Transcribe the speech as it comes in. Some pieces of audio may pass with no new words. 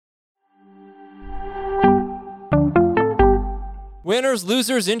Winners,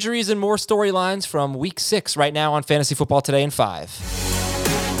 losers, injuries, and more storylines from Week 6 right now on Fantasy Football Today in 5.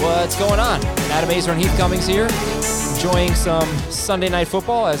 What's going on? Adam Aizer and Heath Cummings here, enjoying some Sunday Night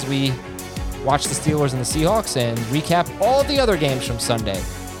Football as we watch the Steelers and the Seahawks and recap all the other games from Sunday.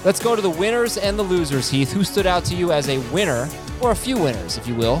 Let's go to the winners and the losers, Heath. Who stood out to you as a winner, or a few winners, if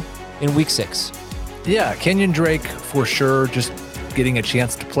you will, in Week 6? Yeah, Kenyon Drake for sure, just getting a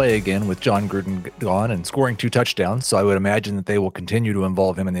chance to play again with John Gruden gone and scoring 2 touchdowns. So I would imagine that they will continue to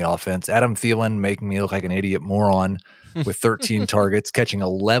involve him in the offense. Adam Thielen making me look like an idiot moron with 13 targets, catching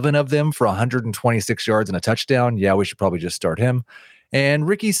 11 of them for 126 yards and a touchdown. Yeah, we should probably just start him. And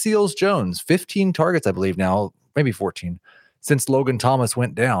Ricky Seals-Jones, 15 targets, I believe now, maybe 14, since Logan Thomas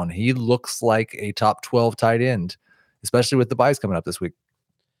went down. He looks like a top 12 tight end, especially with the buys coming up this week.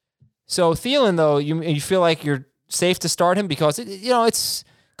 So Thielen, though, you feel like you're safe to start him because it's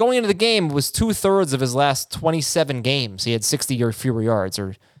going into the game was 2/3 of his last 27 games. He had 60 or fewer yards,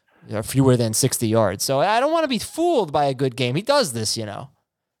 or fewer than 60 yards. So I don't want to be fooled by a good game. He does this,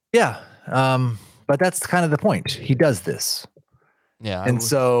 Yeah, but that's kind of the point. He does this. Yeah, and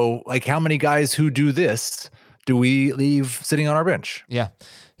so like, how many guys who do this do we leave sitting on our bench? Yeah,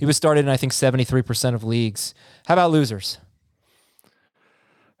 he was started in I think 73% of leagues. How about losers?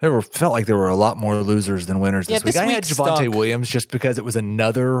 Felt like there were a lot more losers than winners this week. I had Javonte Williams just because it was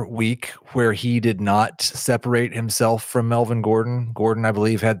another week where he did not separate himself from Melvin Gordon. Gordon, I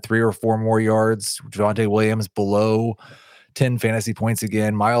believe, had 3 or 4 more yards. Javonte Williams below 10 fantasy points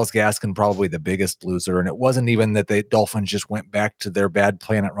again. Myles Gaskin probably the biggest loser. And it wasn't even that the Dolphins just went back to their bad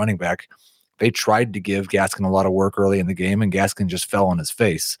plan at running back. They tried to give Gaskin a lot of work early in the game, and Gaskin just fell on his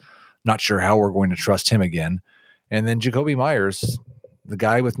face. Not sure how we're going to trust him again. And then Jacoby Myers, the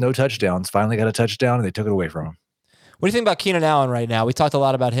guy with no touchdowns, finally got a touchdown, and they took it away from him. What do you think about Keenan Allen right now? We talked a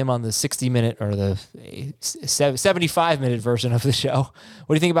lot about him on the 60-minute or the 75-minute version of the show. What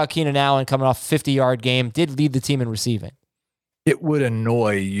do you think about Keenan Allen coming off a 50-yard game? Did lead the team in receiving. It would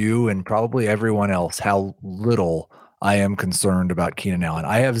annoy you and probably everyone else how little I am concerned about Keenan Allen.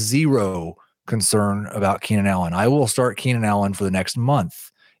 I have zero concern about Keenan Allen. I will start Keenan Allen for the next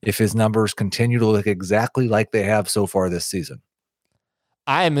month if his numbers continue to look exactly like they have so far this season.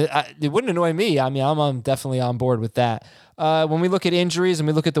 It wouldn't annoy me. I mean, I'm definitely on board with that. When we look at injuries and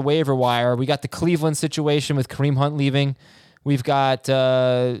we look at the waiver wire, we got the Cleveland situation with Kareem Hunt leaving. We've got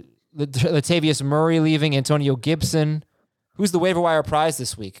Latavius Murray leaving, Antonio Gibson. Who's the waiver wire prize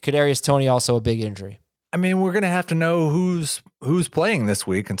this week? Kadarius Toney, also a big injury. I mean, we're going to have to know who's playing this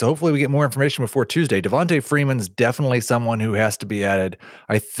week, and so hopefully we get more information before Tuesday. Devontae Freeman's definitely someone who has to be added.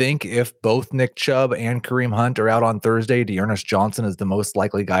 I think if both Nick Chubb and Kareem Hunt are out on Thursday, Dearness Johnson is the most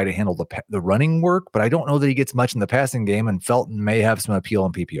likely guy to handle the running work, but I don't know that he gets much in the passing game, and Felton may have some appeal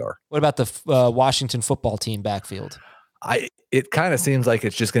in PPR. What about the Washington football team backfield? It kind of seems like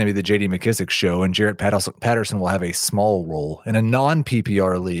it's just going to be the J.D. McKissic show, and Jarrett Patterson will have a small role. In a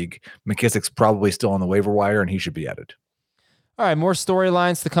non-PPR league, McKissic's probably still on the waiver wire, and he should be added. All right, more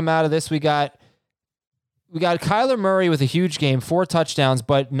storylines to come out of this. We got Kyler Murray with a huge game, 4 touchdowns,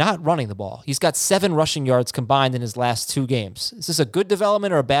 but not running the ball. He's got 7 rushing yards combined in his last 2 games. Is this a good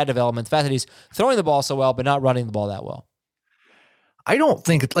development or a bad development? The fact that he's throwing the ball so well, but not running the ball that well. I don't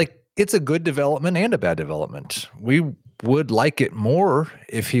think it's a good development and a bad development. We would like it more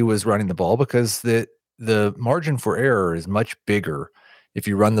if he was running the ball because the margin for error is much bigger if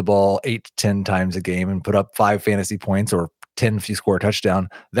you run the ball 8 to 10 times a game and put up 5 fantasy points or 10 if you score a touchdown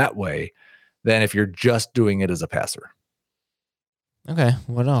that way than if you're just doing it as a passer. Okay.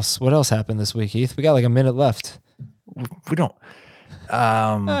 What else? What else happened this week, Heath? We got like a minute left. We don't.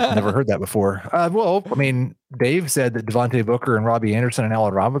 Never heard that before. Well, I mean, Dave said that Devontae Booker and Robbie Anderson and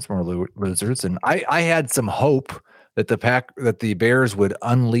Allen Robinson were losers, and I had some hope that the Bears would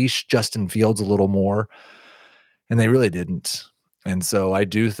unleash Justin Fields a little more, and they really didn't. And so I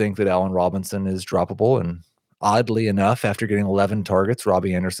do think that Allen Robinson is droppable, and oddly enough, after getting 11 targets,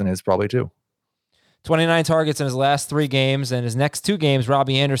 Robbie Anderson is probably too. 29 targets in his last 3 games, and his next 2 games,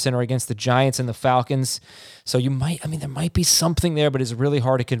 Robbie Anderson, are against the Giants and the Falcons. So there might be something there, but it's really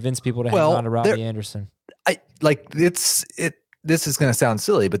hard to convince people to hang on to Robbie Anderson. This is going to sound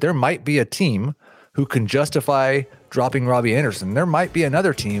silly, but there might be a team who can justify dropping Robbie Anderson. There might be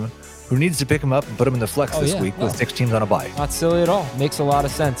another team who needs to pick him up and put him in the flex this week with 6 teams on a bye. Not silly at all. Makes a lot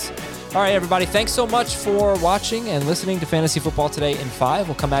of sense. All right, everybody. Thanks so much for watching and listening to Fantasy Football Today in 5.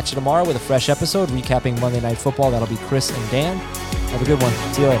 We'll come at you tomorrow with a fresh episode recapping Monday Night Football. That'll be Chris and Dan. Have a good one.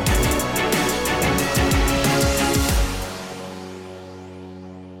 See you later.